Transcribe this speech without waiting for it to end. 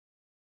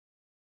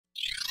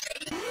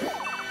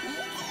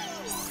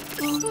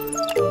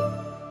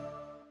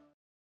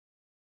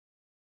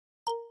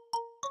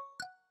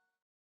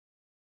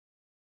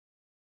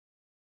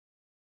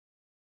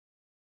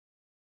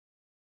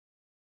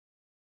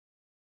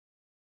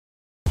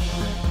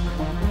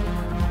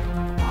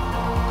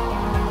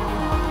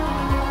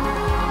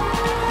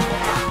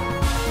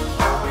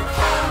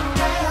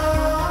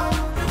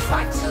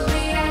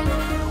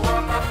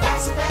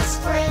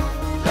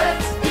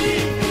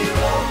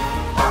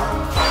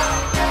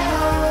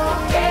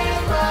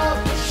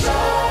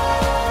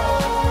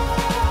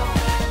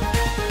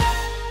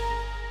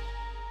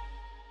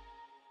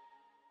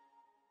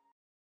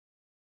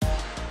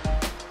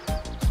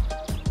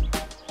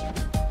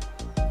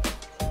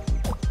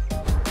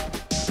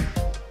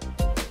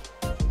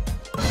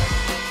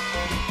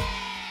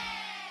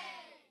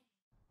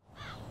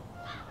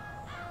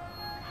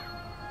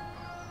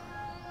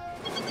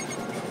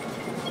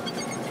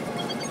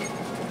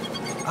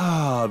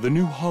Ah, the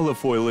new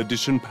holofoil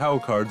edition POW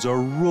cards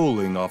are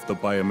rolling off the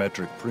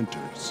biometric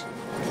printers.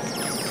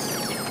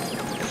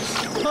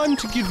 Time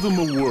to give them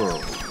a whirl.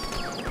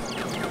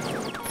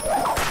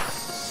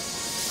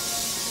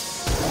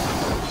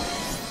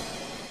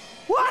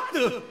 What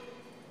the?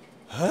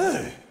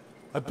 Hey,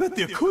 I bet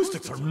the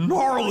acoustics are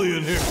gnarly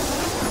in here.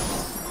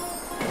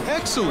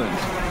 Excellent!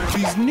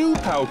 These new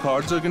POW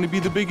cards are going to be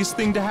the biggest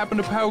thing to happen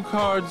to POW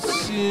cards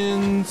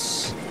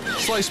since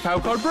sliced POW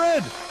card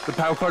bread. The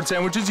POW card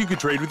sandwiches you could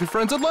trade with your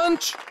friends at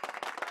lunch.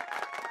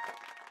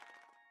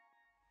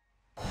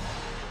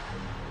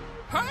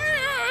 Help!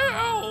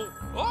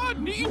 I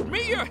need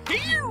me a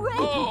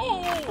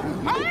hero!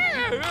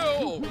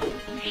 Help!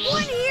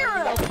 One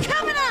hero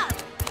coming up!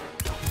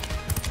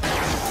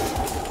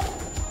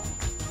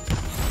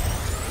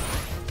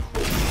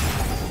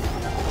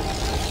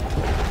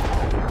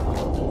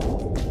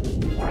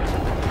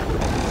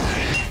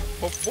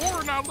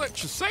 Before I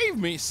let you save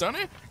me,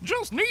 Sonny,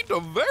 just need to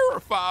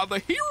verify the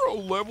hero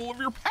level of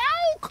your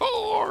POW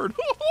card.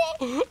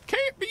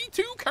 Can't be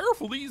too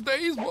careful these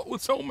days, what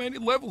with so many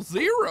level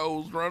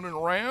zeros running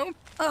around.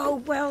 Oh,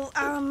 well,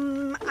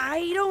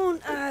 I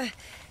don't,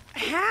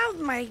 have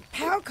my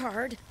POW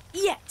card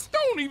yet.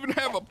 Don't even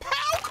have a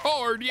POW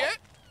card yet.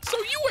 So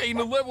you ain't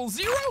a level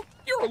 0,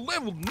 you're a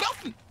level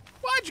nothing.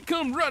 Why'd you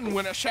come running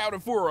when I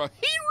shouted for a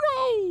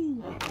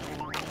hero?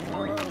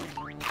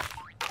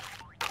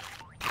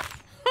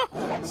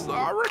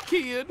 Sorry,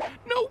 kid.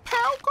 No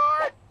POW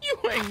card? You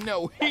ain't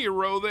no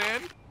hero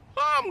then.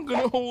 I'm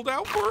gonna hold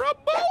out for a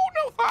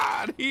bona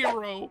fide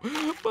hero.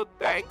 But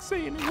thanks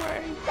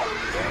anyway.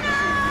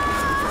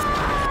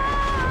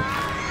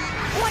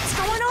 What's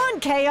going on,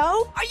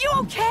 K.O.? Are you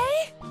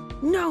okay?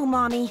 No,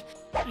 Mommy.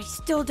 I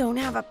still don't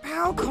have a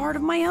POW card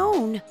of my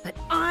own. But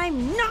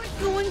I'm not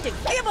going to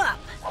give up.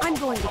 I'm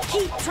going to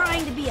keep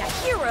trying to be a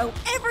hero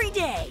every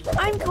day.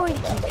 I'm going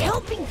to keep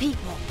helping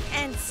people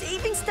and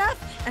saving stuff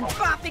and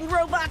bopping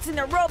robots in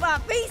their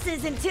robot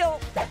faces until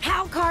the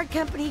POW card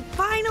company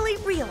finally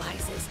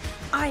realizes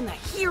I'm a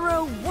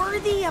hero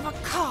worthy of a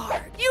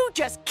card. You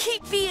just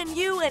keep being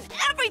you and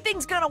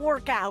everything's gonna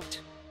work out.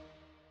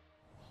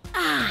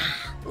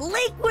 Ah,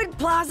 Lakewood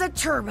Plaza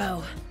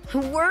Turbo.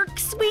 Work,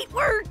 sweet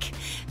work.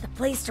 The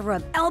place to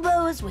rub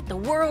elbows with the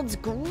world's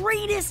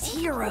greatest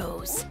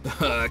heroes.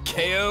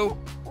 KO,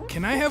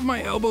 can I have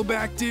my elbow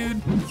back, dude?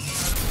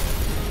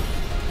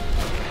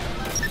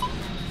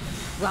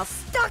 While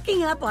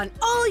stocking up on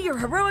all your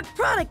heroic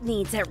product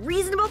needs at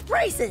reasonable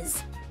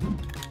prices.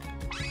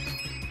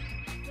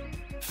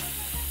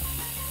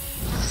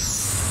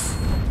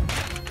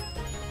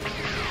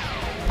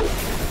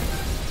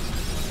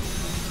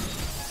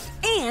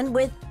 And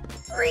with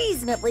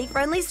reasonably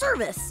friendly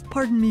service.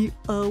 Pardon me,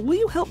 will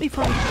you help me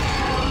find...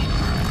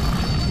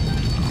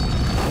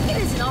 It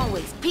isn't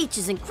always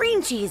peaches and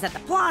cream cheese at the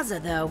plaza,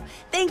 though,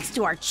 thanks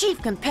to our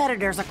chief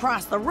competitors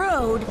across the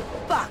road,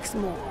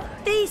 Boxmore.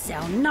 They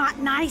sell not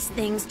nice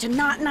things to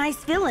not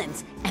nice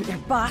villains, and their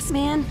boss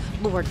man,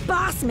 Lord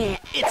Bossman...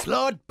 It's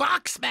Lord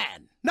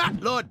Boxman,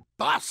 not Lord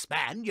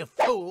Bossman, you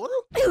fool!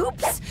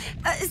 Oops!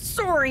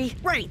 Sorry,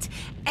 right.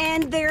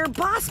 And their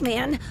boss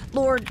man,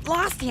 Lord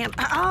Lostham...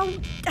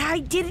 I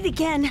did it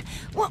again.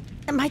 Well,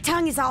 my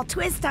tongue is all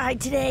twist-eyed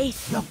today.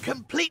 You're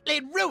completely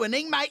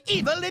ruining my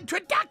evil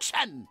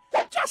introduction!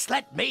 Just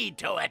let me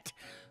do it.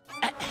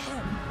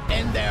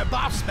 And their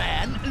boss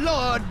man,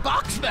 Lord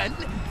Boxman,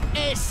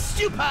 a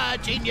super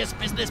genius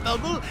business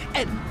mogul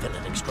and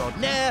villain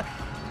extraordinaire,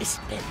 is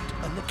bent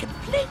on the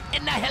complete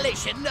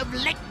annihilation of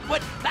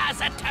Lakewood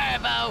Plaza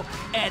Turbo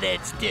and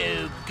its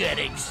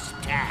do-gooding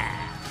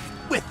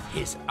staff. With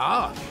his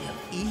army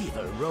of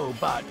evil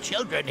robot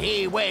children,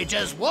 he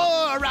wages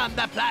war on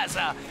the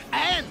plaza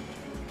and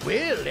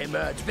will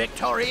emerge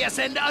victorious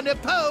and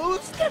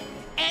unopposed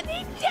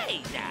any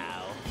day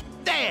now.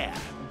 There!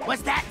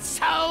 Was that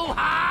so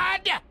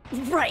hard?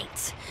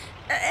 Right.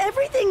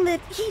 Everything that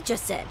he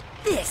just said.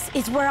 This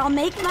is where I'll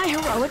make my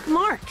heroic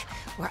mark,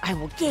 where I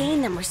will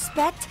gain the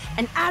respect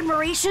and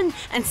admiration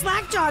and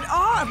slack-jawed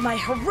awe of my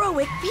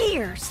heroic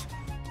peers.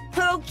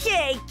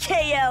 Okay,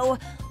 KO,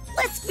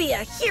 let's be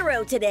a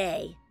hero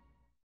today.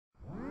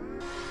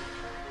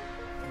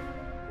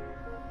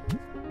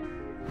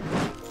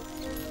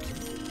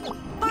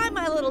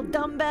 my little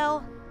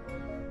dumbbell.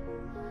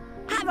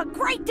 Have a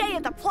great day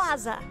at the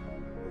plaza.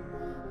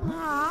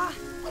 Aw,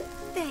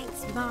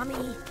 thanks,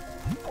 Mommy.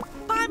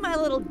 Bye, my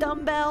little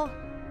dumbbell.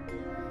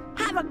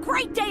 Have a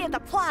great day at the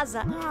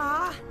plaza.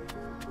 Aw,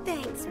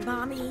 thanks,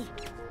 Mommy.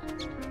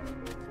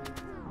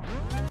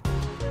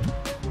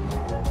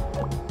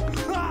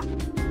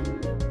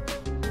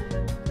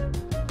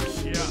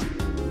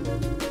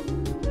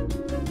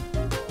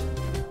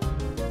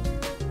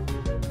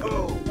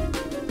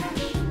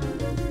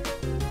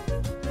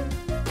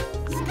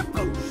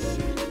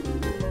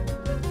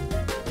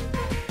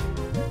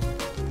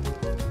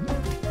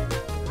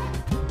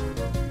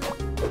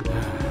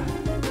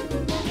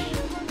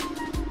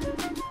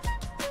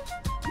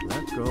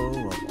 Let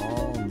go of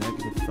all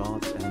negative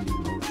thoughts and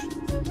emotions.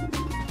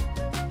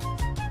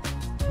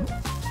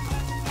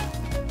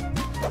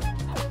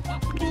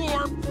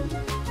 Blorp.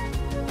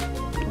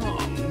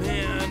 Oh,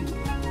 man.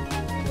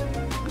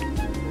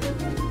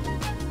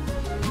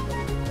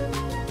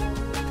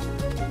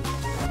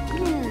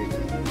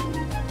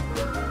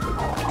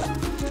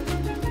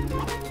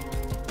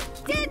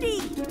 Dandy!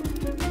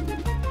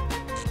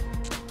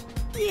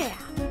 Yeah.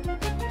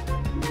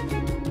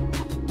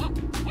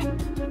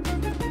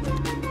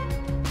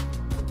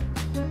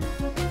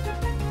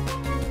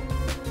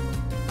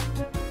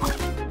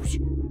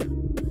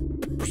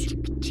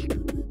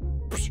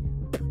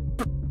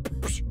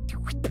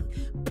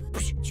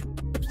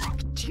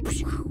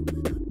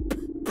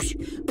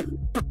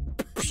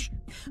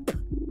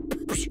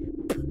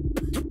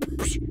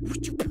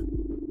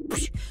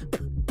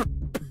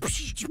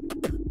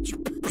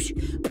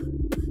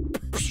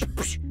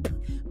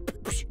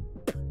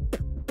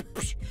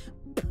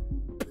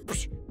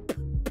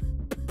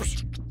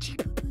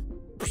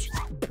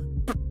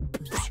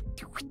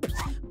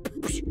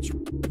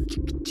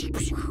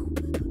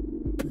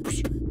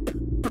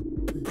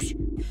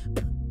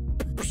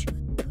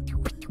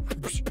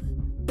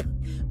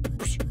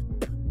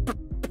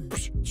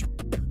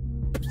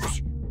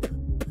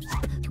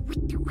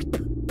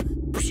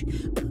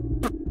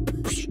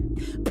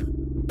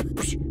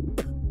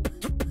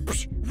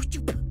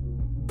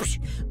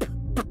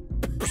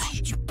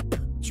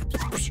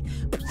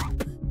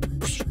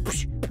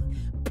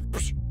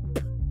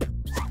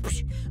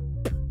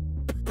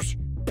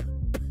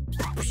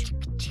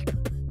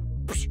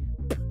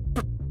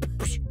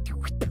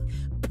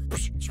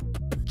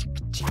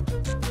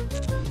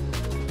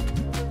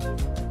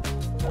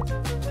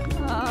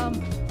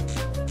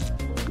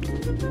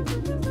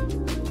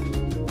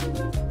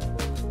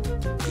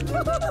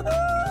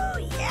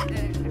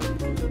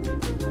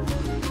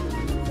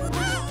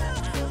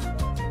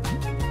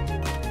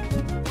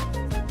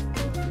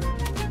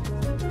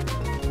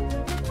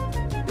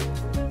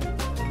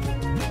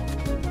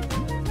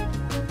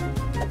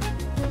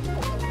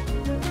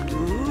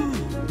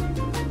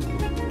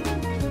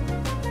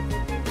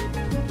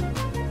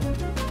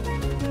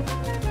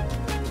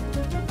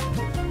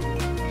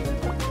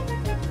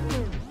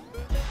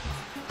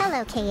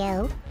 Hello,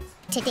 KO.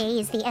 Today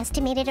is the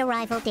estimated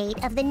arrival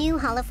date of the new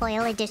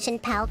holofoil edition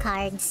PAL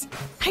cards.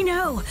 I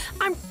know!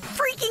 I'm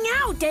freaking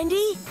out,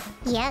 Dendy!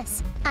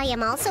 Yes, I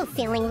am also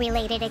feeling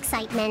related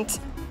excitement.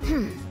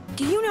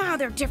 Do you know how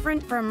they're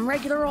different from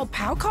regular old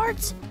PAL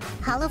cards?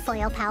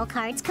 Holofoil PAL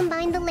cards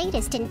combine the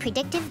latest in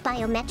predictive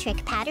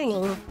biometric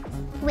patterning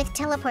with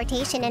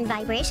teleportation and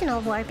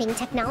vibrational warping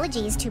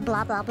technologies to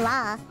blah blah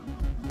blah.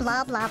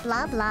 Blah blah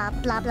blah blah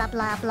blah blah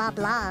blah blah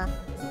blah.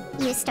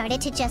 You started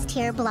to just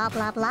hear blah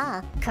blah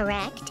blah,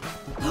 correct?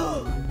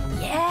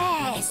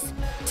 Yes!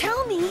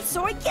 Tell me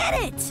so I get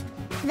it!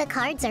 The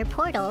cards are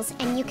portals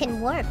and you can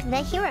warp the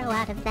hero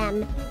out of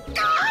them.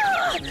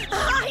 Ah!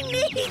 I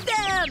need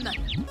them!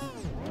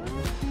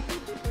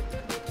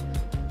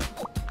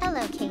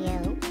 Hello,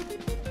 KO.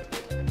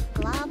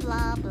 Blah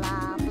blah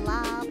blah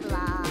blah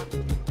blah.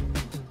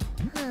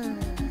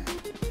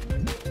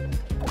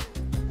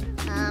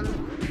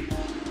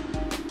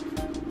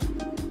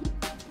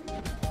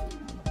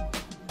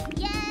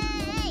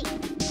 Yay!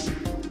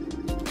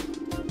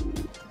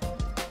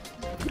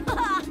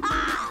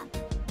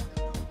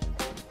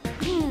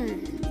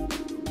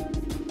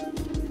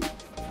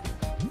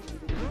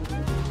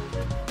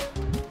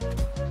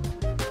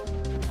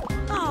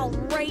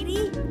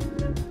 Alrighty.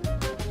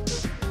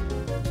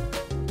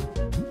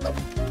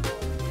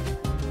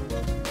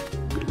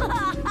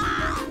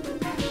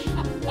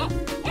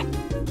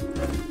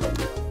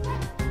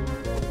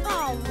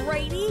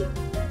 Alrighty.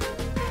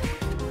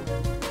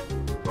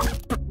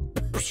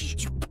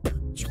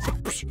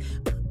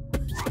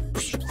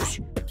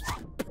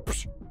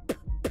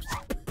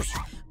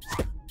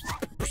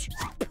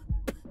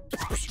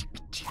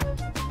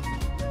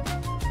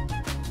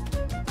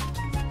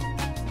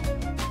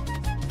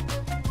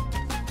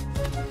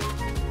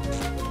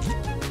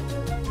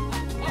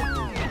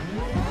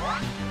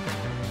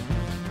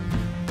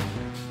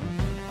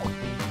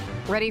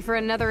 Ready for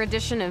another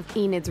edition of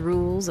Enid's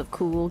Rules of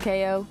Cool,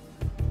 KO?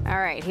 All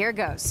right, here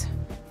goes.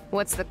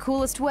 What's the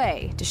coolest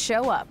way to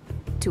show up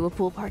to a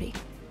pool party?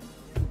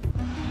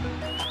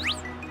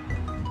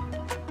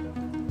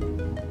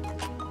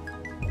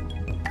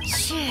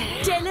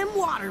 flying them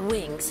water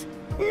wings.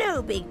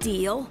 No big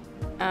deal.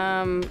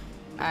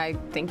 I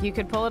think you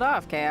could pull it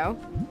off, KO.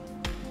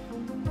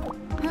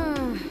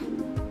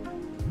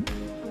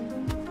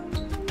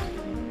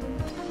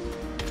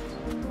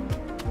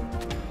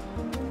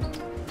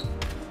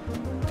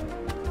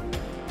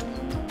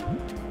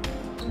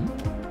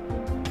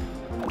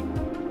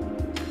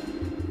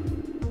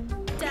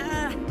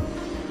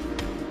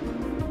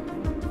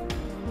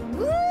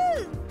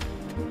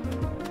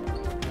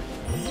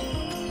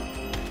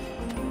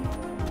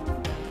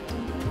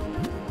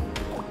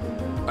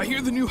 I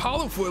hear the new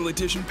holofoil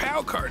edition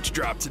POW cards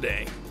dropped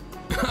today.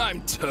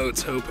 I'm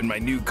totes hoping my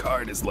new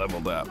card is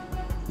leveled up.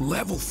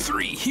 Level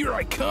 3, here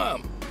I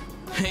come.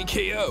 Hey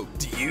KO,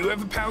 do you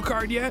have a POW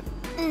card yet?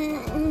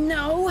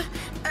 No,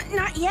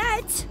 not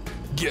yet.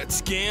 Get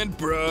scanned,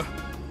 bruh.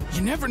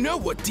 You never know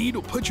what deed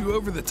will put you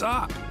over the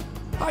top.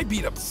 I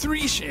beat up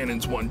 3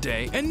 Shannons one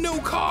day and no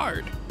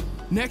card.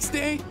 Next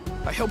day,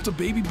 I helped a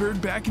baby bird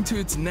back into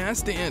its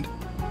nest and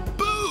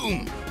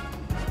boom!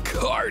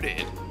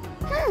 Carded.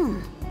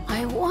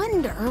 I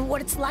wonder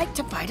what it's like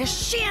to fight a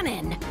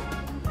Shannon.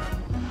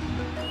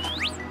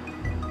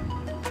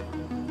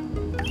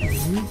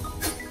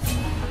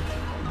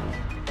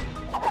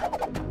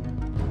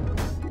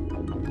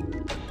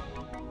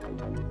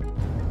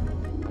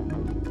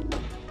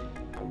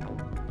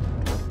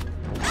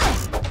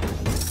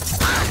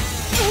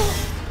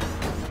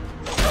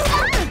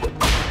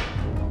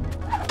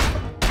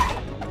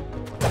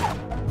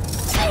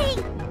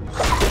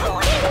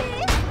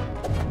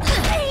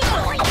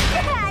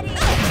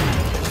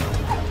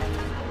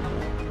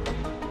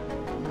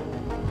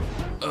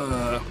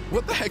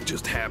 What the heck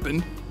just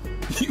happened?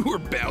 You were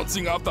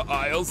bouncing off the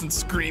aisles and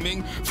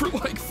screaming for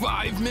like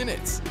 5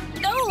 minutes.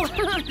 Oh,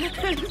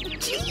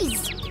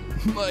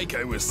 jeez. Like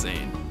I was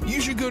saying, you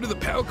should go to the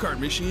POW card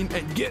machine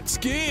and get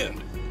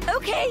scanned.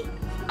 Okay,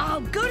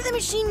 I'll go to the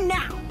machine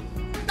now.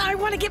 I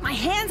want to get my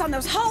hands on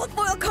those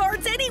holofoil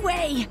cards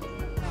anyway.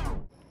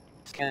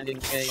 Scanning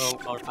KO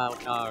for POW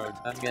card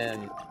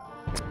again.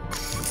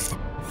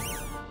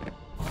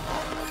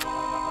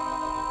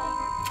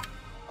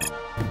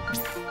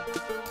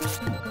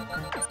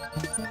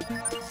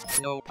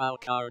 No POW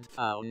card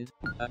found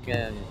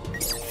again.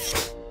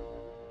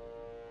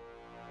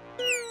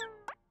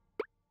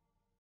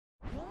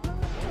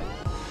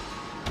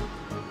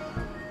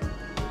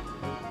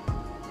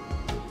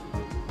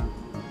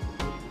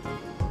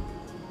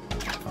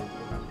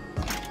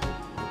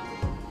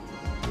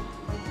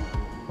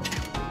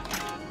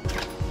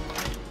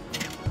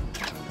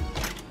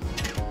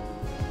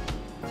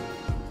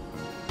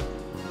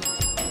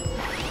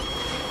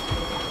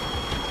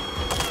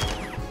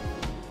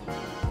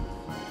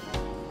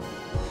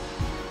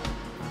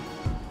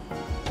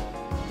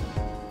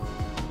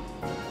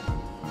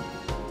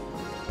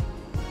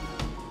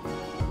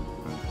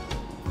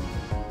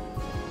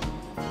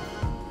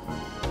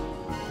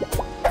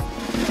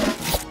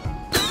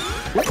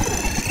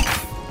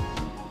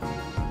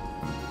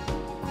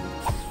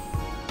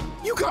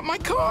 You got my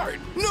card!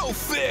 No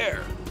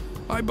fair!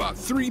 I bought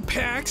 3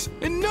 packs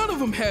and none of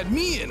them had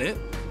me in it.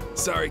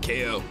 Sorry,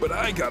 KO, but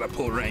I gotta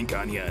pull rank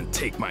on you and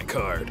take my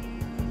card.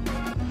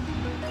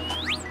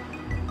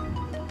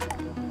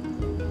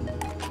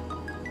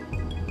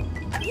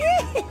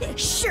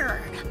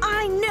 Sure,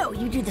 I know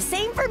you do the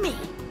same for me.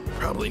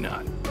 Probably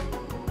not.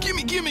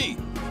 Gimme, gimme!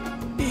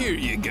 Here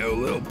you go,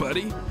 little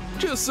buddy.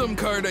 Just some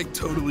card I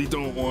totally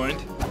don't want.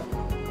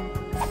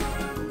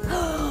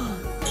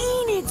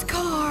 Enid's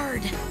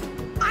card.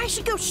 I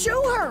should go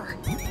show her.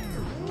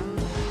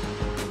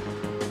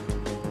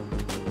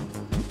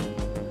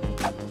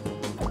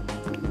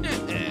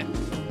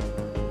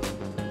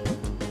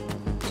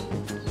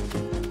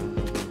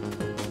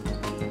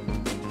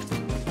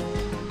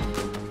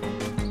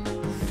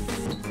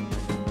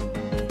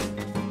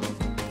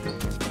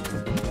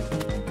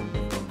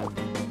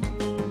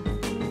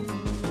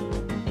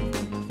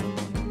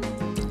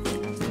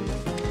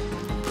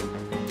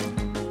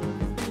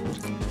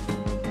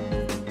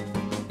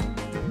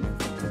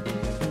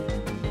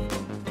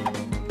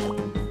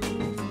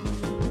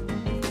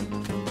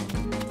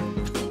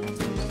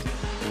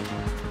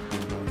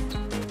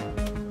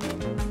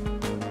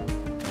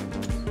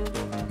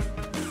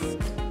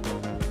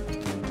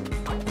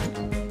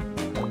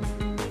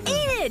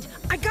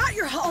 I got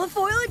your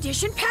holofoil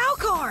edition POW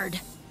card.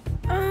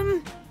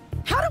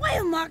 How do I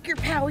unlock your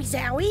Powie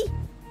Zowie?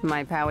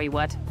 My Powie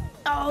what?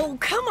 Oh,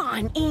 come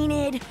on,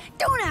 Enid.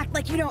 Don't act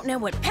like you don't know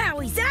what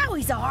Powie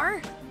Zowies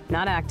are.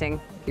 Not acting.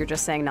 You're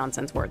just saying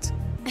nonsense words.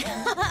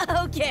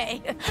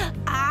 Okay,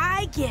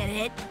 I get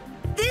it.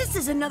 This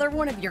is another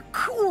one of your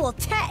cool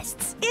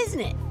tests, isn't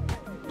it?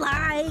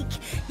 Like,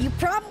 you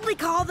probably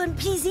call them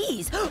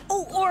PZs.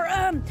 Oh, or,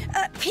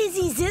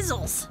 Pizzy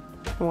Zizzles.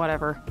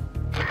 Whatever.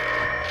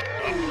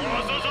 The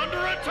plaza's under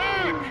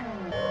attack!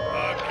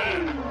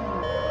 Again.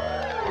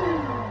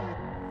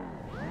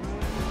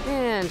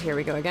 And here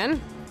we go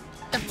again.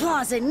 The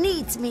plaza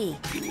needs me.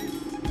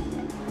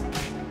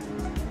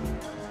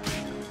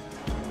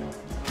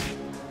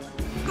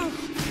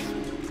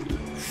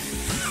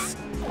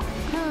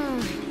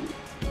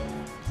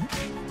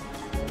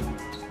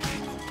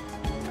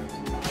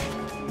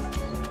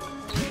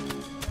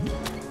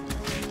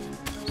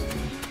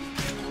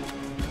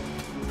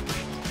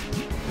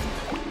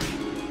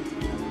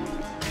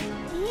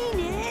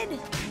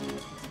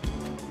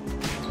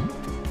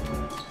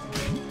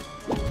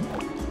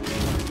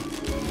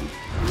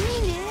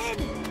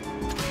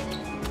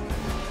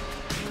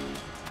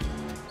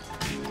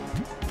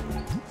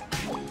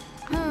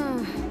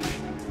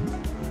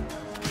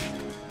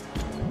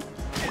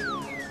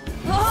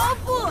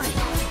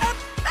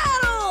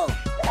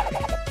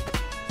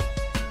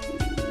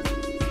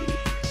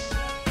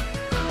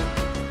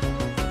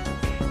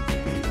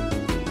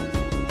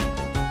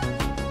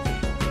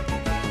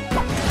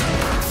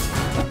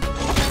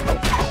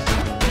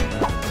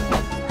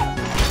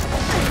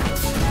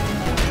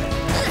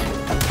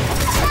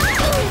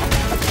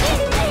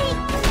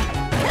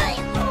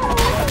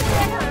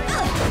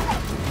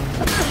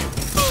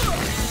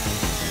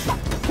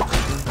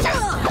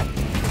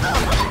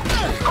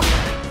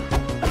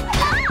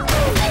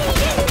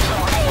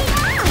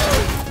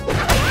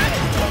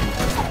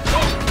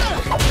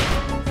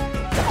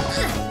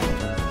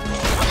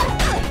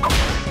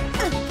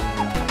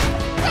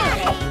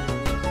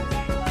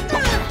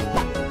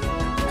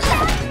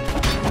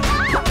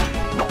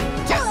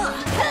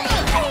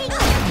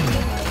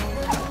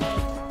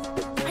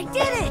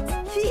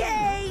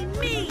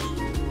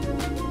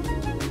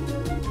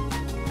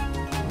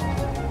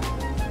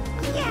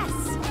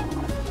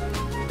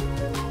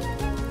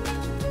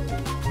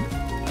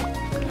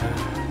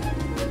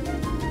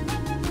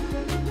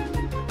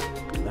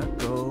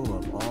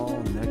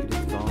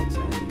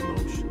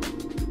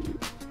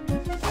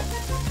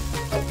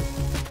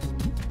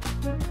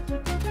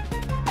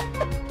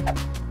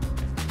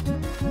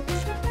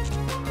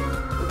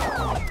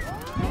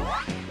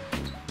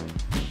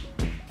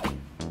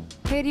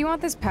 Hey, do you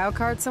want this POW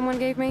card someone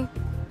gave me?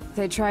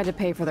 They tried to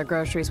pay for their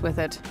groceries with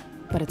it,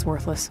 but it's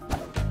worthless.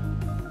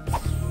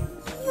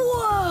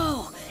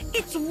 Whoa!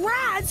 It's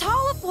Rad's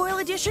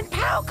Holofoil Edition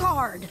POW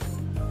card!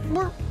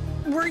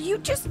 Were you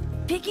just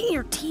picking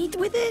your teeth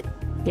with it?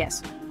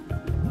 Yes.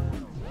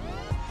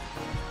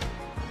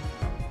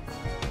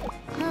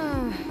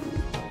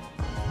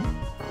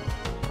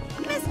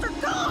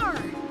 Mr. Gar!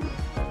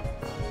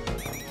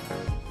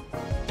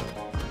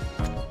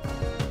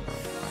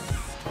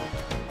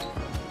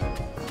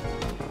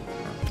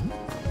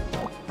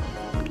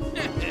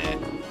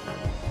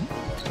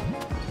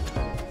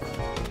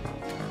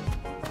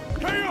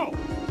 KO!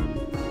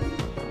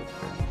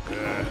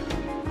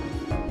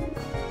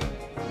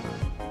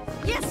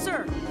 Yes,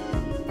 sir!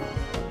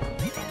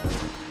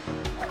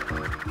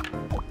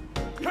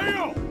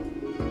 KO!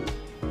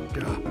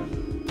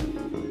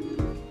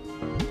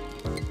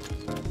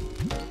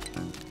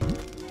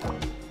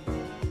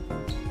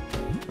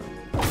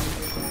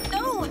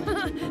 Oh!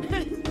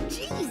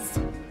 Jeez!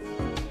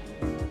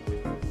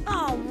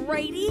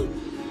 Alrighty.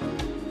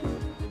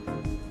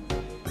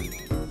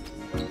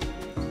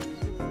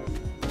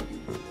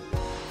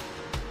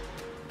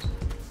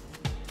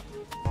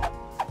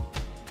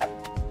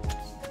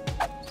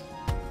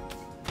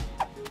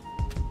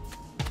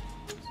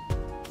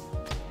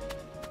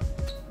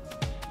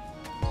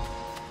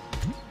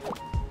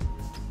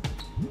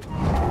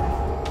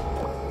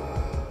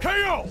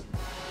 KO!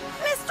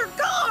 Mr.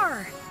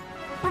 Gar!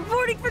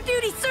 Reporting for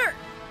duty, sir!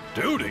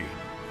 Duty?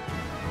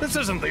 This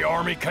isn't the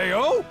Army,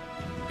 KO.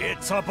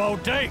 It's a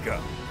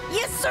bodega.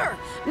 Yes, sir!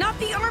 Not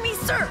the Army,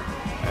 sir!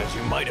 As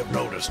you might have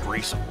noticed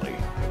recently,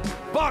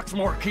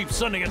 Boxmore keeps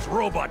sending its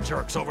robot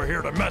jerks over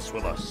here to mess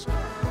with us.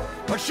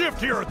 A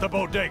shift here at the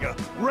bodega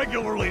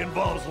regularly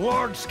involves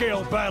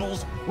large-scale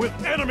battles with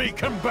enemy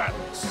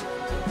combatants.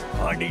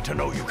 I need to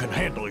know you can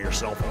handle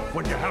yourself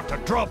when you have to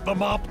drop the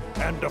mop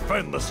and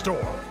defend the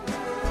store.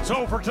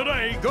 So for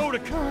today, go to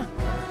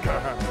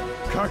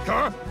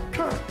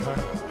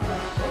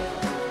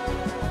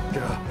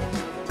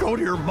go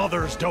to your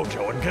mother's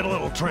dojo and get a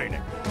little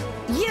training.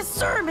 Yes,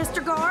 sir,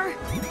 Mr. Gar!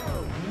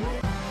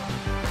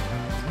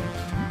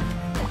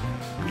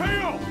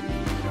 KO!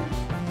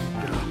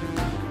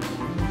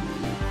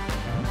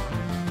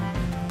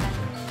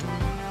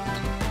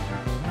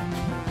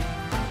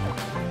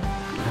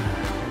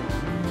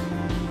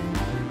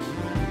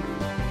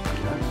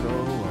 Let go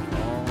of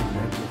all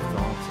negative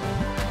thoughts.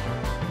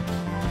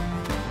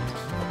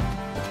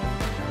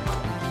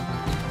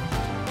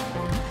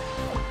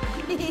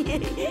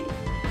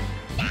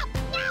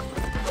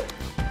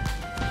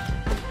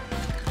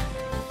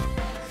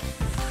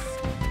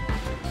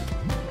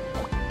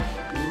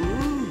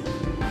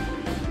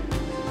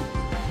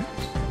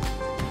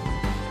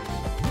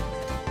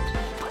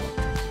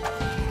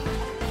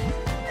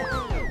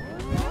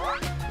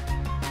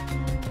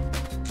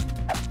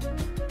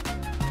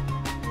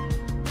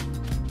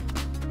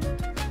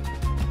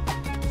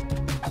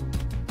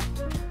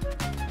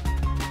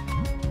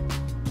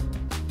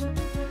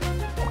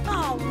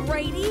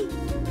 Alrighty.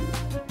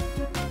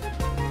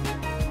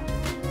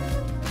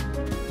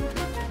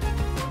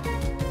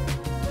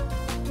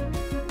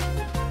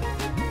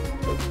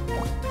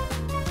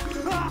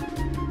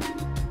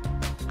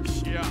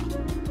 Yeah.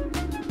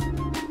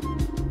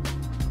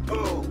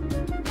 Oh.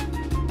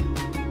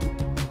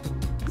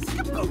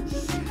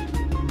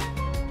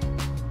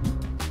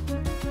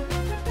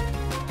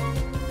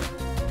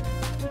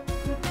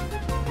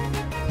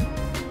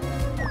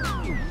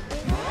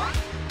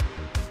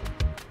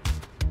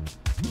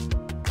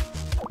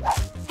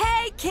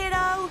 Hey,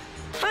 kiddo!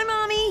 Hi,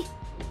 Mommy!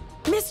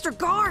 Mr.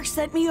 Gar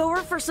sent me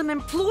over for some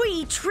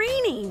employee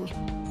training.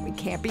 We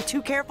can't be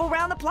too careful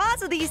around the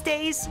plaza these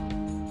days.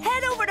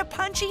 Head over to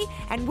Punchy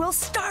and we'll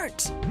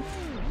start.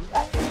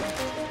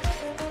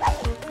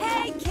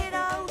 Hey,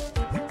 kiddo!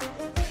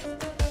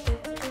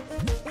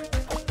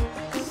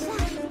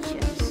 Such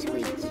a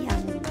sweet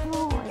young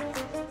boy.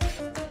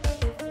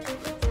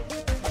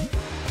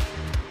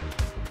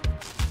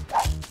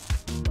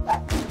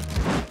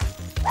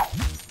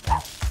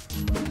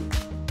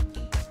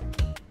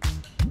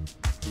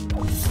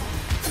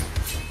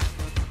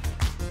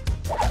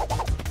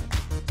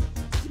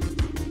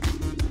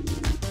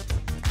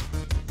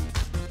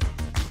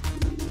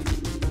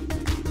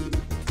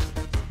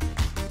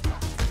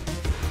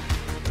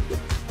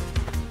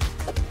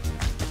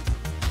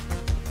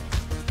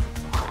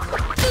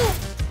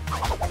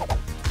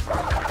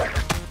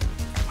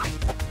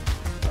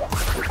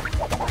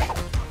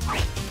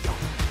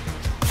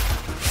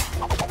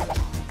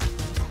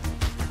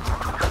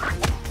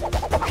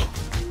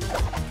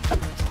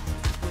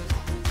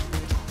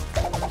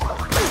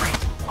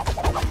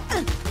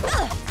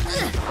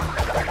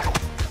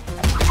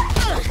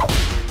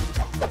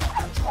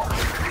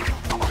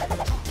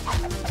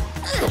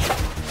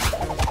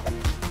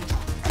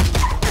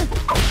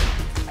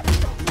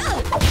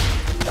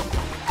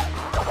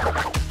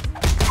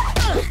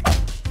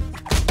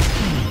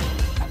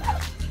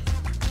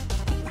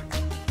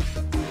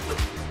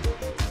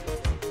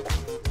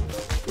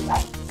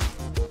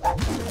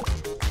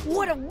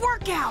 what a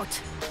workout!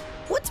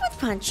 What's with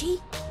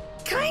Punchy?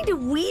 Kinda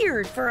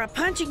weird for a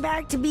punching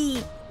bag to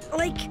be,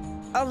 like,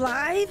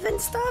 alive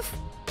and stuff.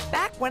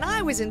 Back when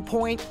I was in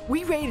Point,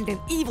 we raided an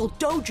evil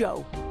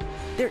dojo.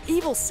 Their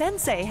evil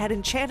sensei had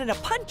enchanted a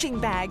punching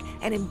bag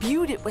and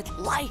imbued it with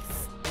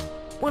life.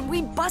 When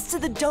we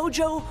busted the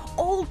dojo,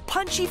 old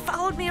Punchy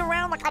followed me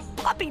around like a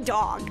puppy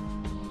dog.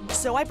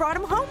 So I brought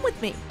him home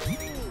with me.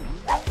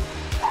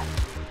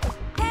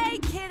 Hey,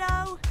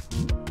 kiddo!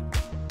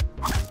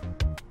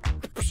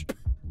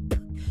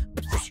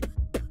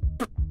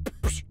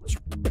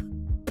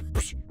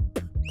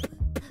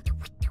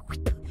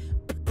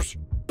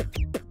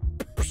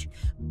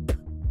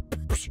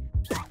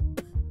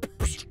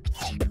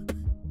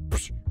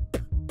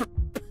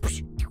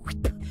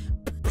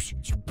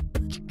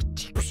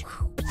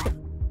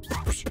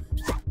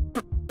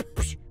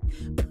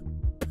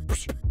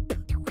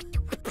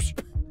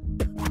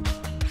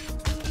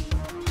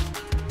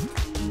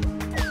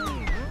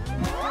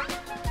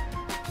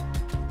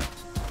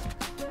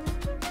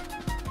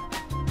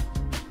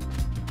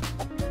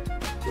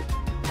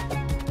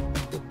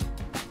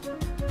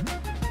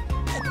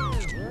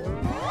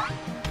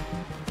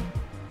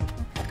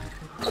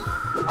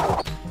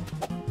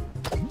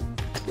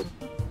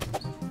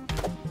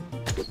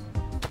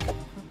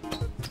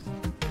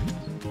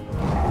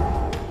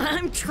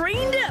 I'm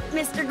trained up,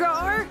 Mr.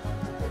 Gar.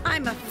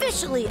 I'm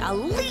officially a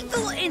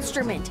lethal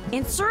instrument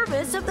in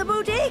service of the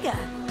bodega.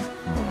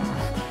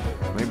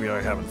 Maybe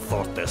I haven't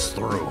thought this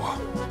through.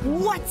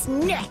 What's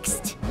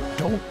next?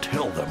 Don't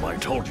tell them I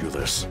told you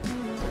this.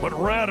 But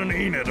Rad and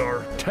Enid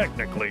are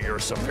technically your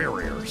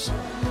superiors.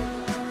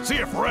 See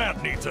if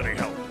Rad needs any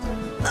help.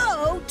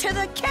 O to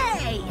the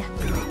K!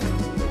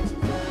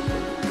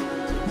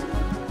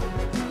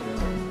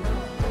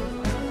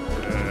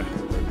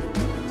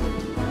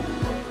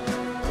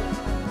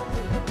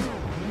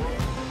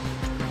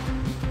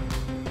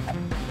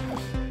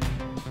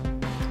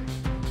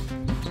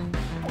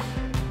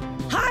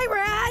 Hi,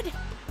 Rad!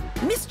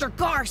 Mr.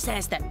 Gar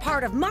says that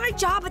part of my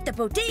job at the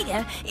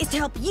bodega is to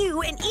help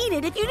you and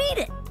Enid if you need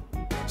it.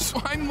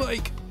 So I'm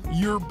like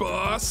your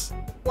boss?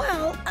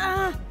 Well,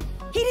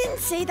 he didn't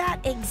say that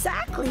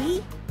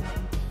exactly.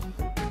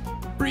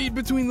 Read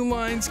between the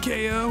lines,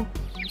 KO.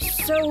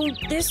 So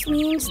this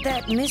means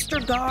that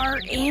Mr. Gar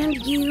and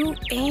you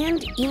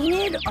and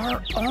Enid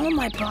are all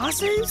my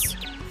bosses?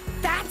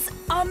 That's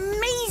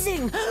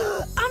amazing!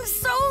 I'm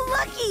so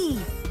lucky!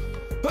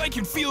 I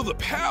can feel the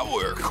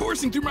power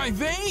coursing through my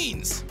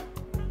veins.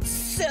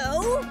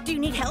 So, do you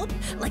need help?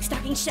 Like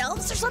stocking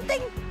shelves or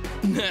something?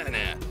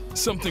 Nah,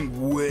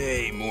 something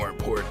way more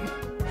important.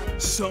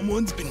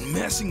 Someone's been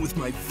messing with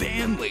my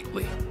van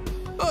lately.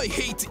 I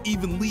hate to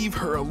even leave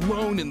her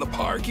alone in the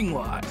parking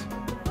lot.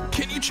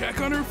 Can you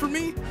check on her for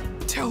me?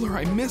 Tell her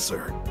I miss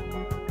her.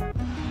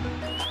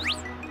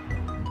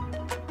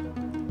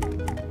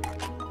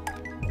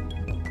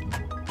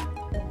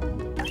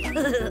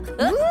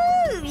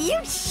 Ooh, you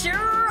sure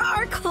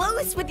are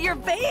close with your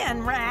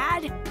van,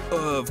 Rad.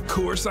 Of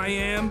course I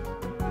am.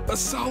 A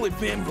solid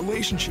van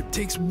relationship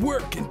takes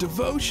work and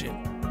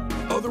devotion.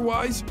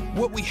 Otherwise,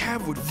 what we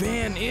have would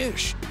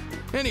vanish.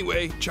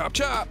 Anyway, chop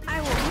chop.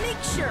 I will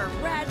make sure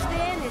Rad's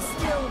van is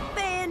still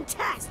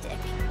fantastic.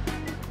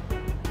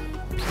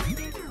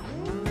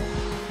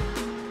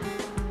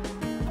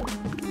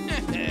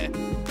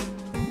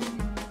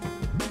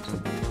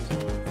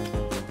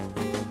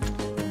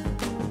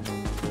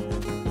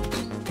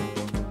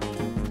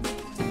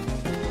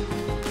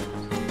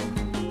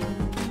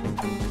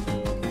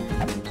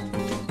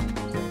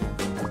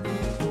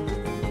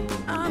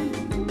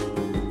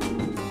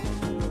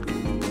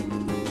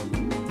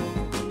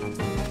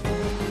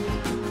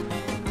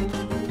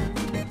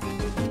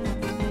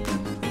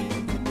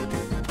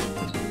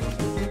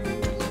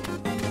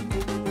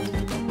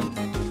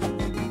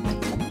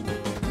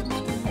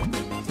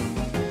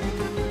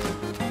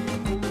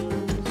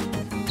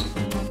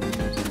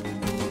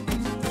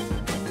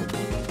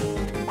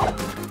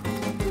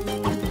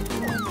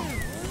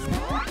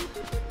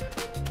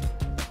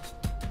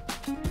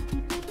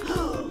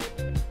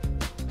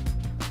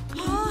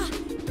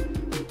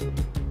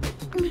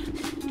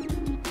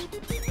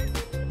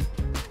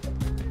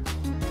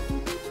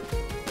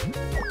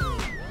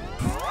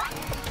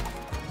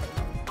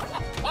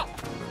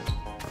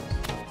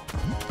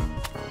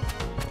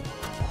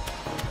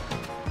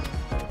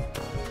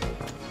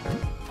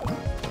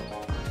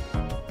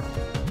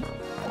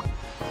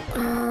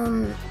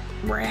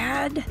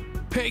 Rad?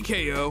 Hey,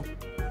 KO.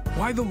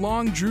 Why the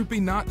long, droopy,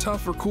 not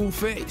tough or cool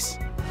face?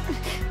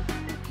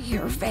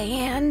 Your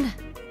van?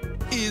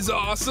 Is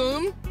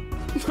awesome.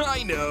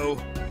 I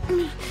know.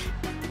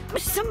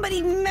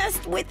 Somebody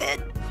messed with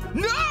it.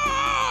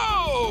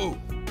 No!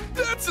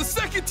 That's the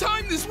second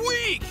time this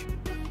week!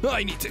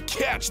 I need to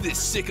catch this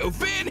sicko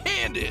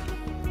van-handed.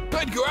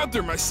 I'd go out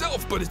there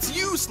myself, but it's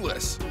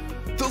useless.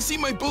 They'll see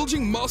my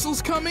bulging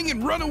muscles coming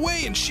and run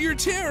away in sheer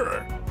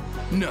terror.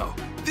 No,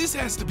 this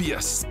has to be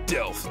a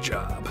stealth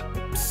job.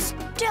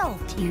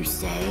 Stealth, you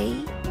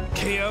say?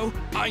 KO,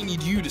 I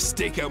need you to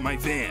stake out my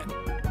van.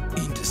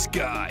 in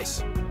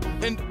disguise.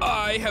 And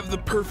I have the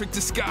perfect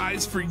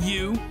disguise for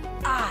you.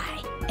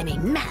 I am a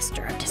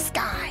master of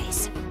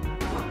disguise.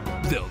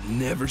 They'll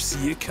never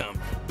see you come.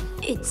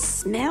 It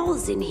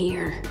smells in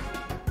here.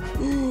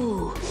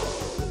 Ooh,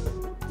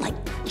 like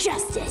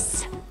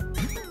justice.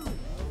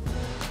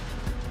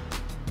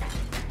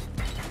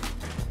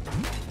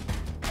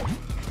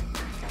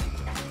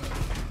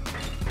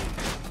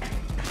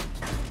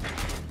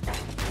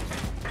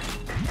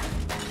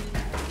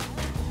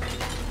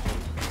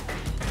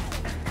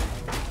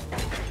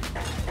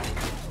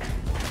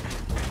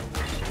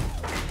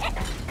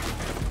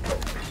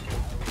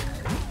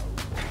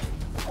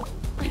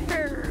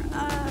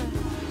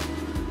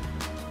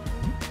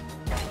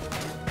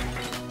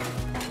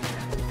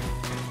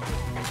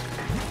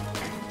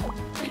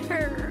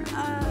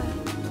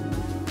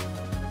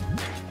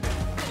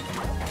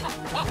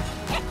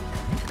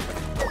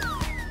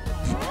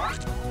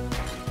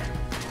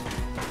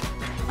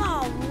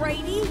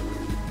 Alrighty.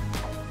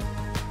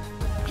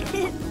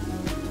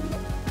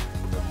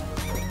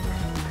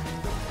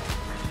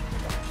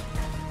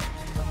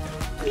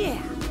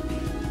 Yeah.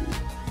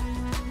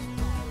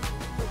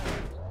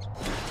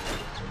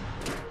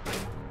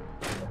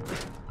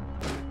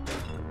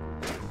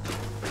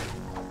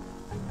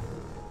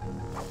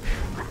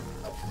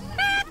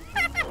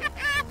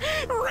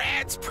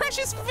 Rad's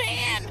precious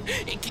van!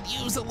 It could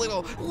use a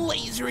little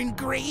laser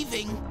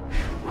engraving.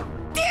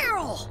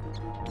 Daryl!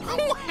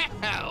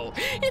 Wow!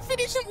 If it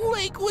isn't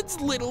Lakewood's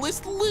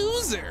littlest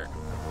loser!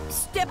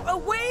 Step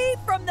away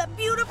from the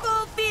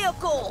beautiful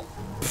vehicle!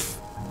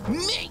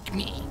 Make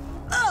me!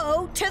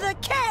 O to the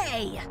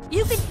K!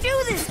 You can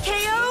do this,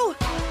 KO!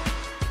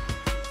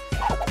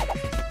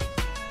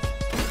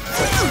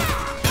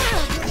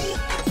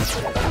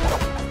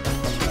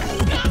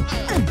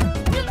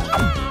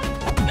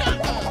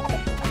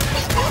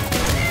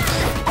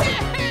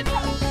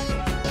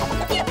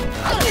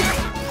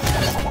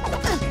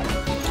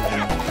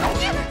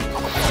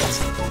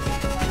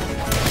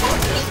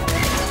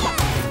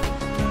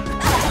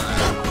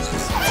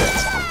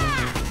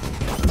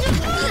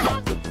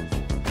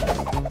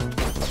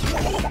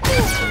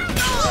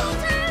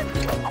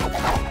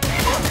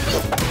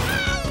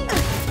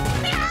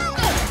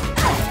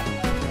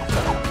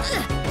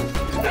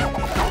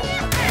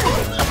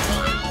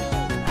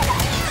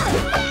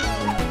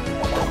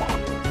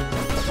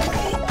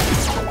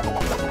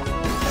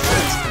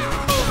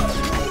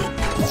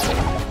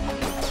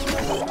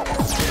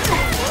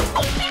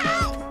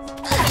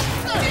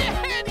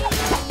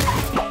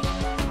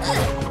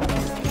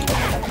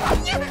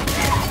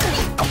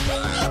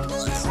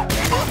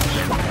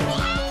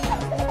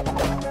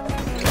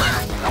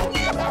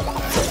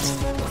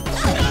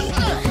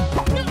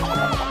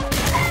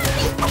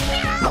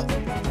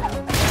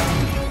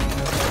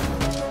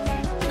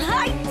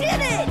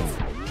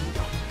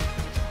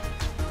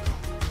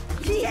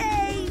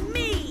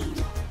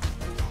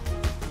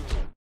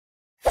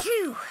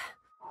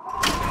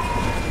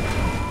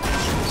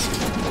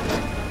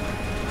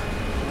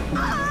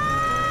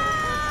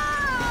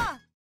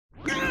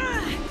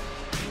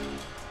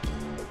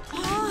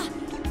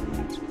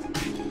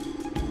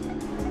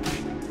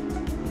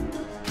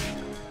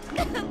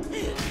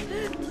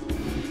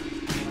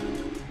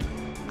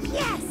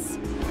 Yes!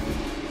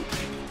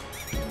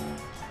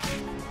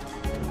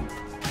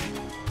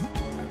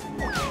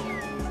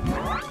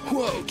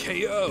 Whoa,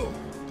 KO.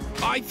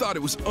 I thought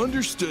it was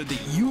understood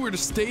that you were to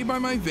stay by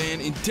my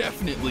van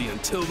indefinitely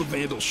until the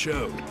vandal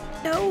showed.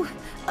 No,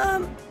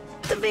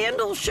 the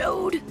vandal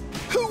showed.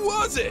 Who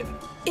was it?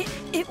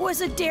 It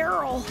was a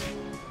Daryl,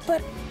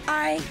 but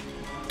I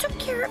took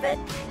care of it.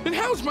 And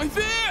how's my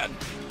van?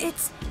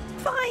 It's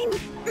fine.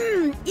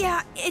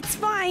 Yeah, it's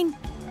fine.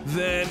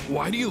 Then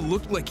why do you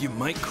look like you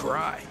might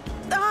cry?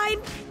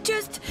 I'm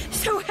just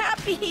so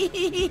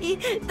happy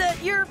that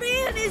your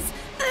van is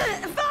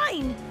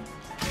fine.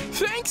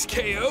 Thanks,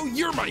 KO.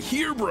 You're my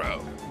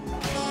hero.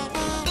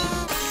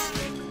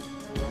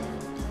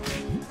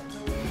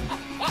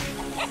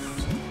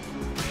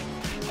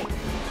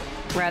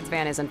 Rad's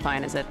van isn't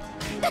fine, is it?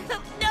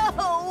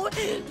 No!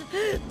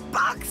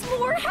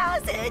 Boxmore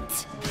has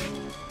it!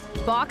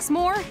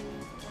 Boxmore?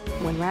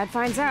 When Rad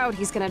finds out,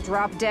 he's gonna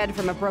drop dead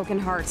from a broken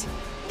heart.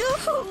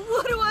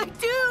 What do I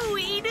do,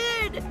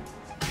 Enid?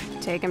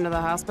 Take him to the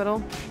hospital?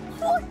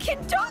 What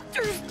can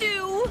doctors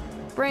do?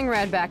 Bring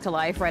Rad back to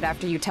life right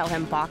after you tell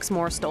him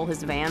Boxmore stole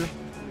his van.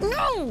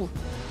 No!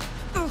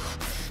 Ugh.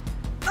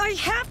 I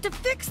have to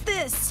fix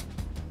this!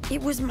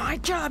 It was my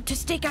job to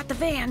stake out the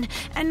van,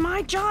 and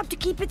my job to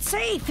keep it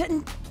safe,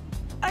 and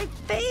I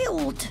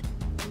failed.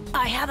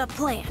 I have a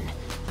plan,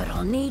 but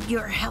I'll need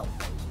your help.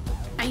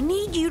 I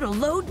need you to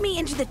load me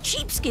into the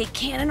cheapskate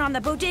cannon on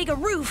the bodega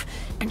roof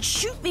and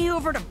shoot me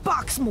over to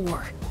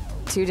Boxmore.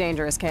 Too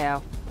dangerous,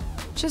 KO.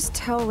 Just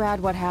tell Rad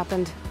what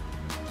happened.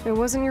 It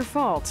wasn't your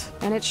fault,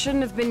 and it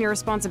shouldn't have been your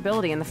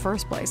responsibility in the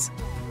first place.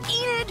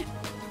 Enid!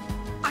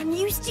 I'm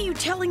used to you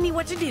telling me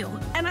what to do,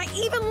 and I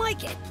even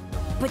like it.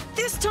 But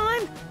this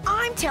time,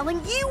 I'm telling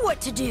you what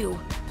to do.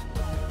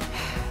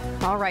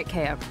 All right,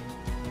 KO.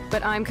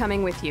 But I'm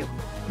coming with you.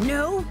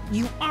 No,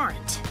 you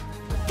aren't.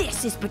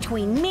 This is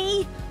between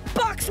me,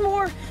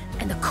 Boxmore,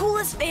 and the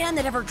coolest van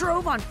that ever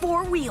drove on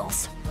 4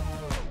 wheels.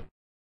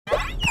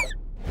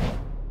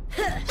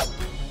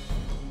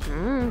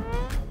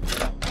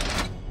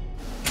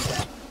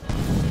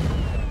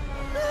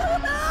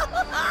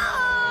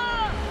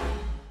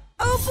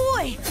 Oh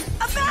boy,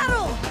 a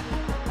battle!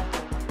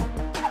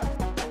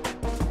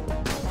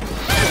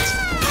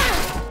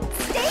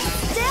 Stay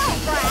still,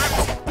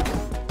 brat!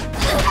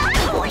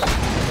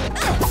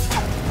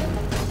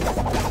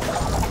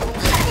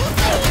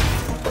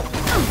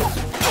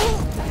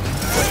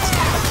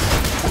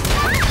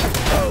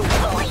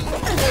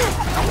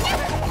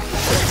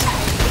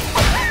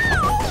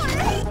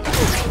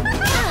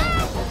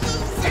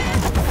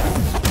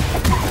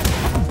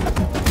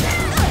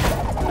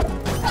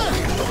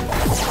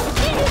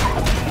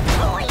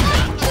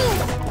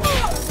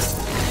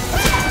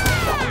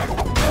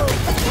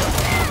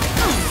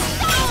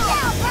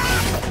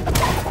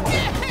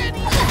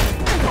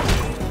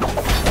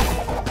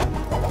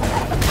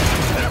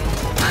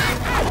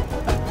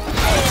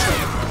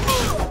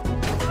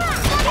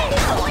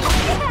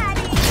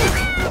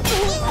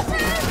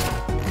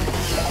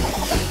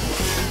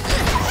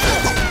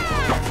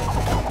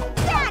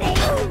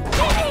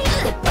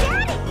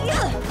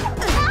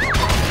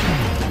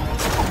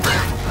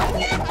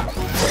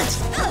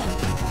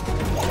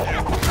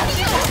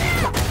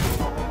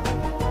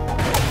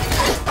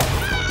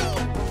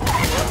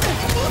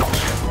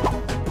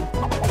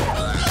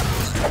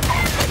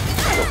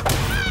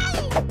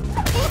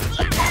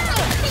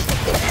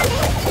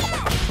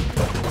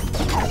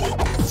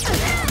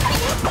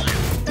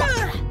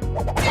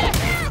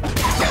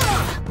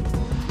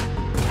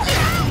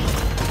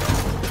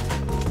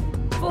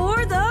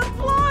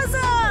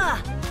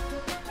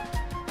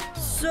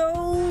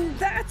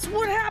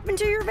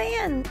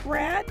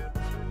 Rat,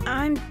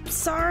 I'm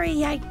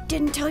sorry I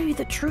didn't tell you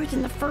the truth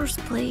in the first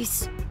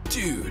place.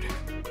 Dude,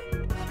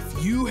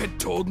 if you had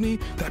told me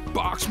that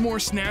Boxmore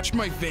snatched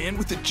my van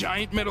with a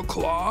giant metal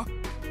claw,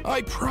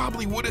 I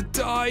probably would have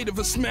died of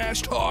a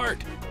smashed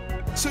heart.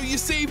 So you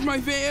saved my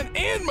van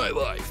and my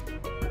life.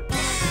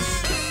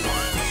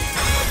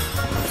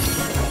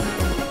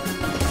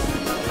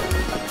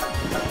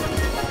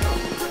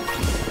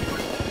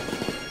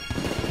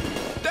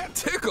 That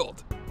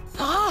tickled.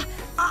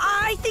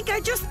 I think I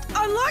just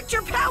unlocked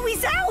your Powie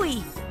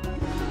Zowie!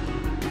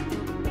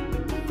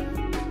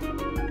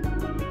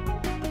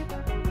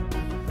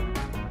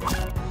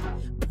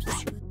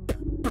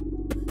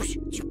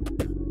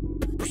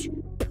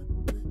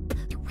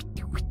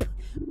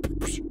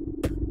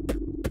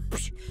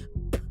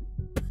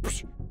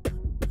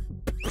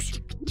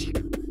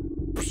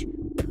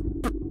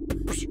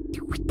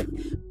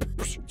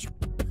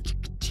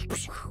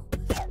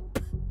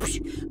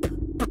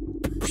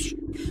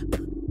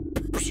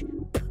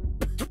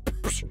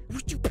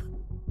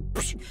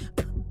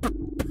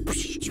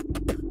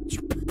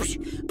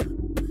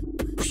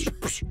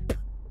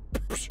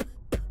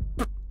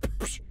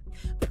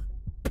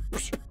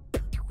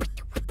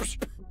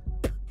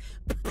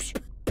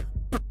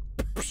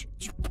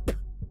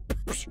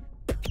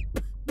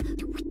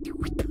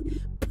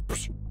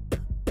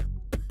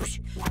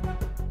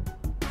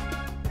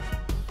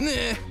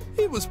 Nah,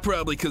 it was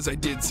probably because I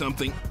did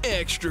something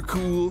extra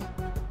cool.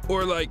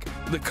 Or like,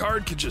 the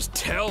card could just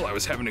tell I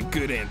was having a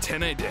good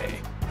antenna day.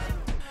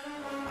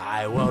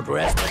 I won't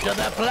rest until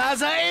the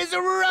plaza is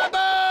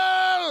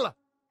rubble!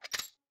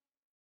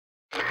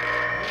 The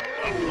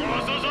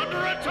plaza's under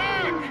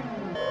attack!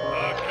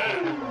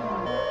 Again.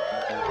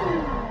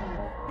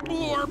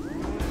 Blorp.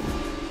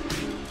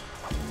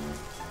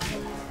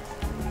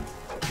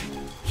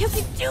 You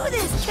can do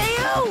this,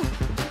 KO!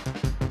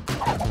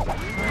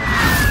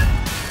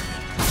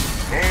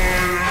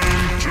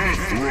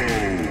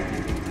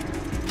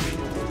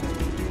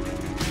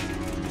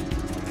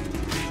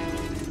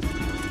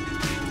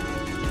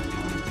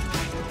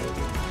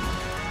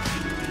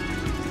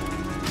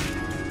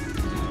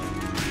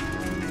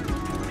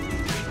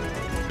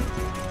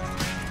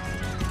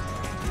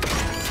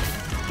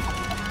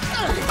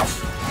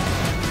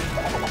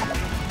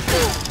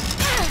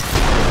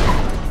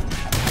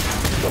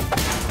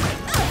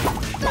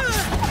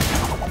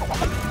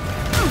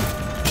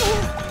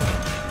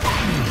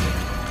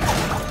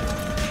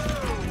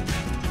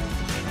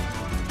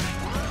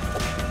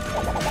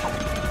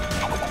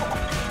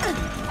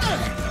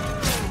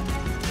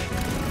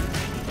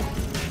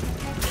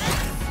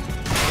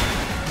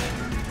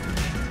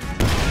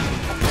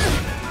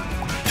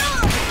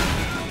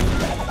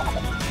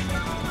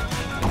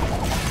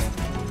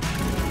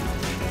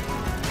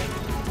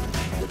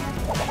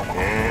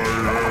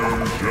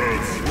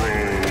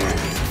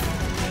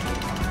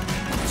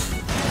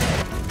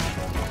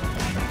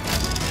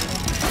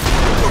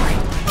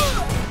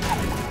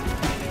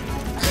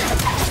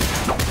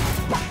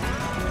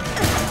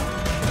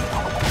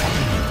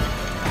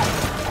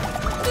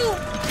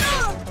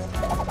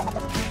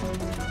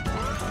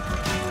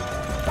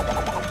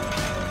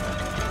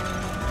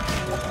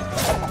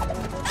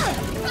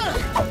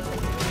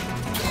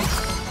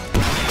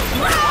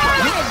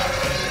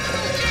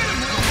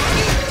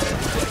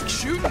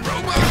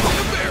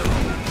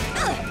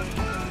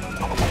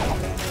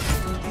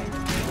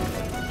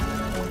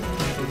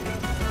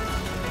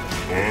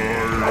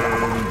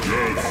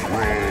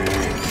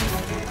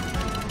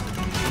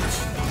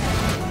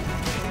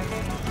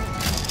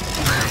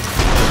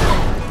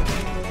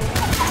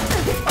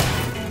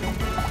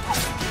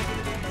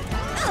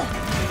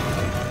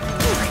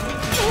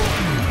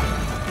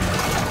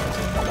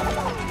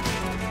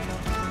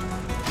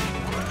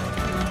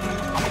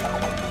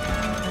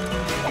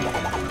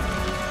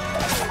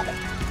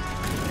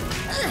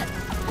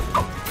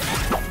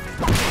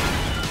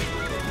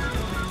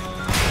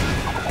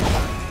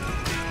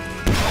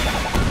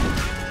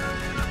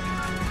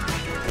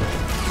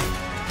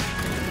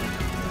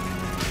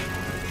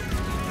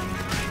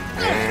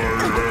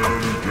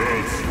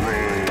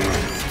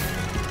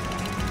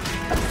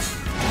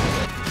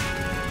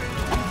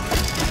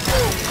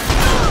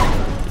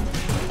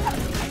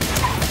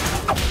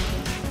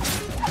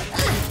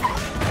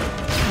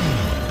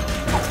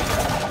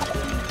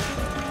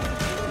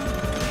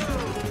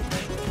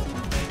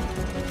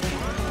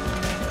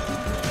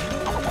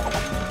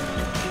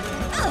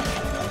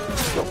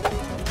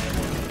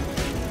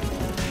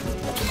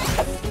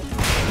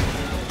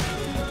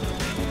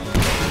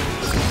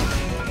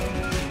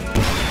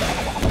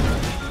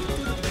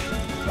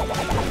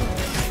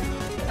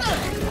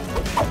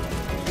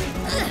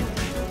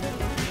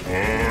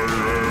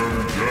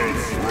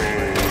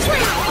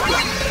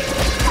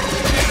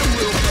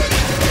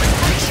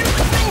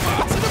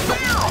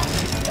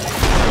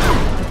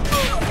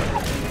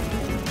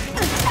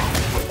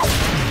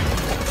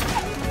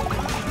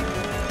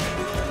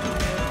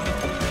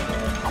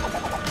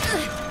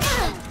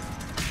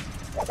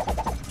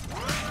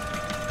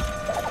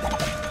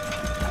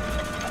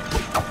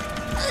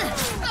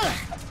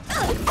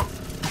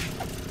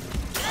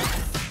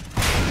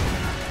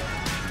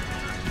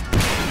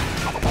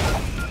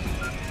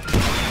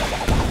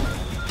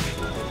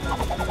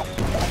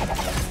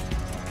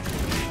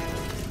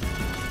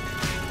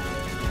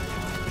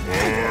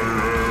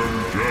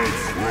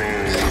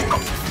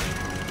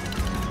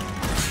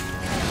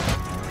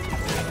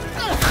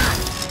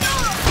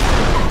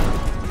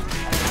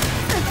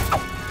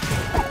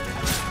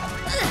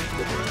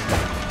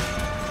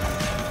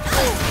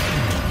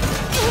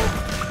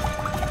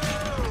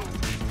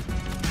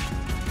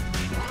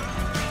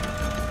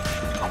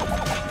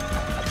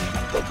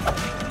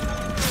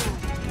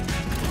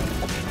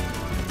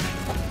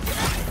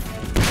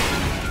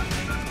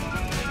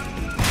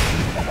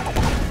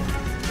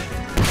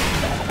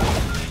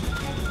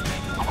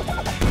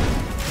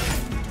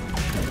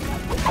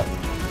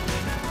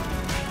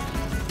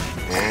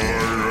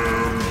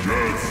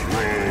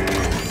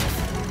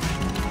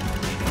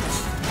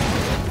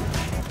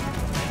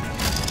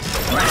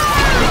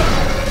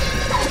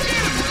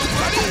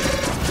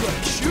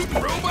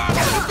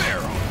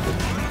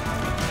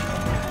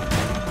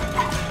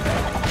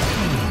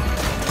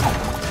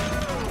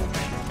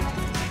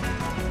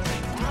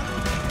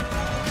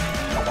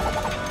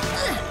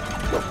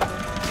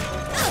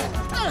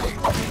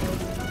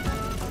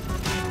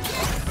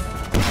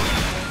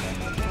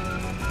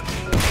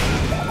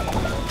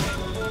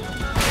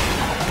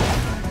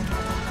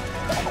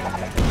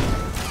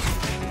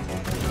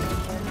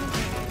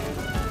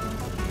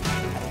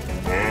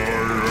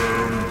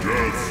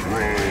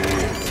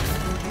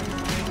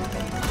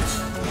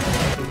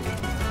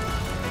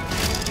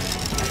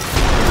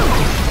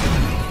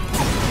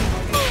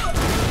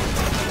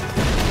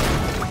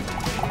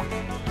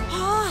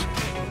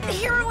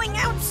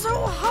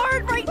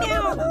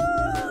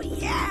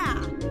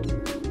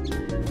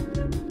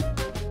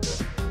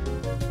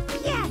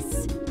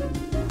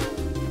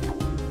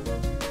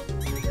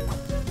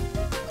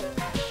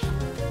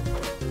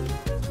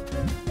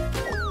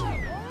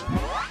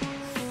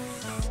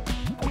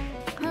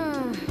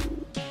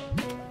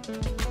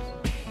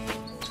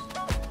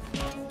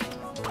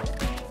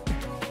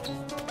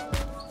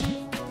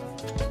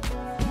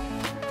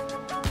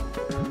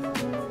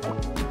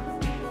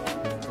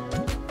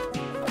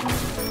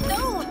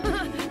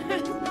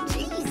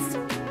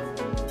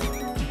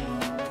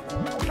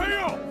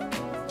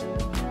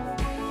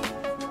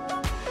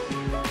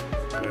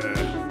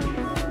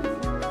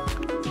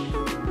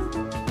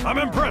 I'm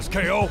impressed,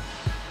 KO.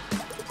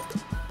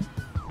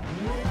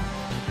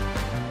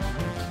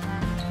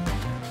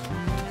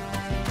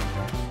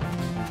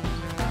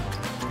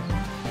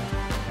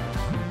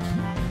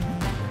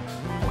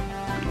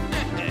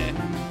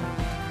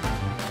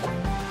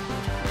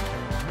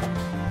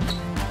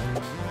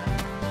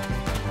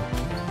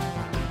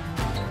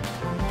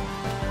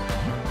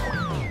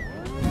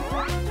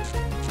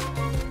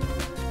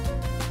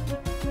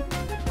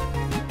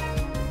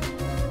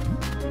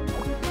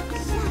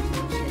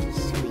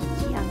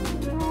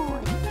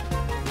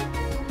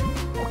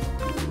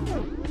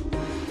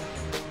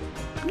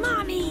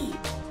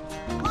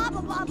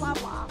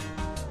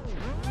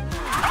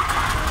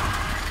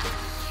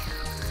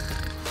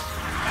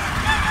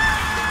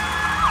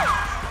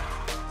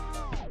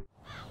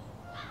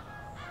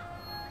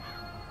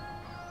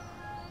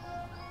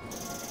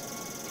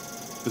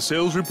 The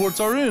sales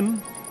reports are in.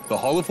 The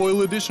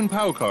Holofoil Edition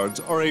POW cards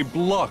are a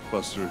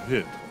blockbuster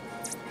hit.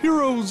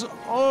 Heroes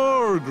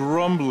are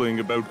grumbling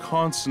about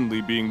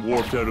constantly being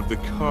warped out of the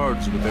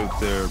cards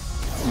without their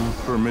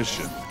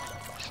permission.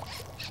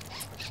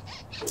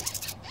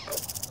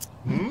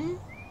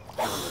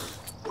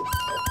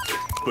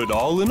 But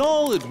all in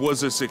all, it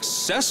was a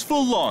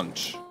successful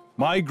launch.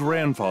 My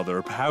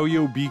grandfather,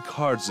 Powyo B.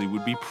 Cardsley,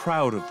 would be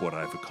proud of what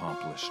I've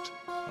accomplished.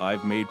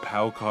 I've made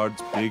POW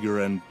cards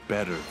bigger and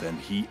better than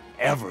he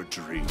ever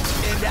dreamed.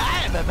 And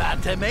I'm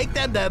about to make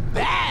them the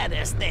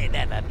baddest they've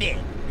ever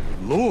been.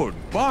 Lord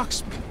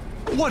Boxman,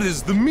 what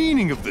is the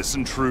meaning of this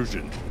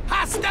intrusion?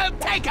 Hostile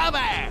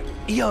takeover!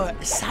 Your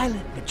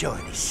silent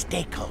majority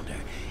stakeholder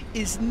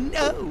is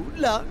no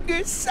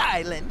longer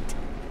silent.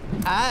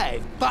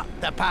 I've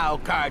bought the POW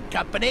card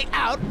company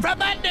out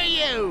from under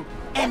you!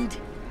 And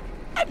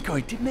I'm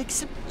going to make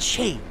some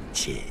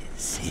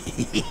changes.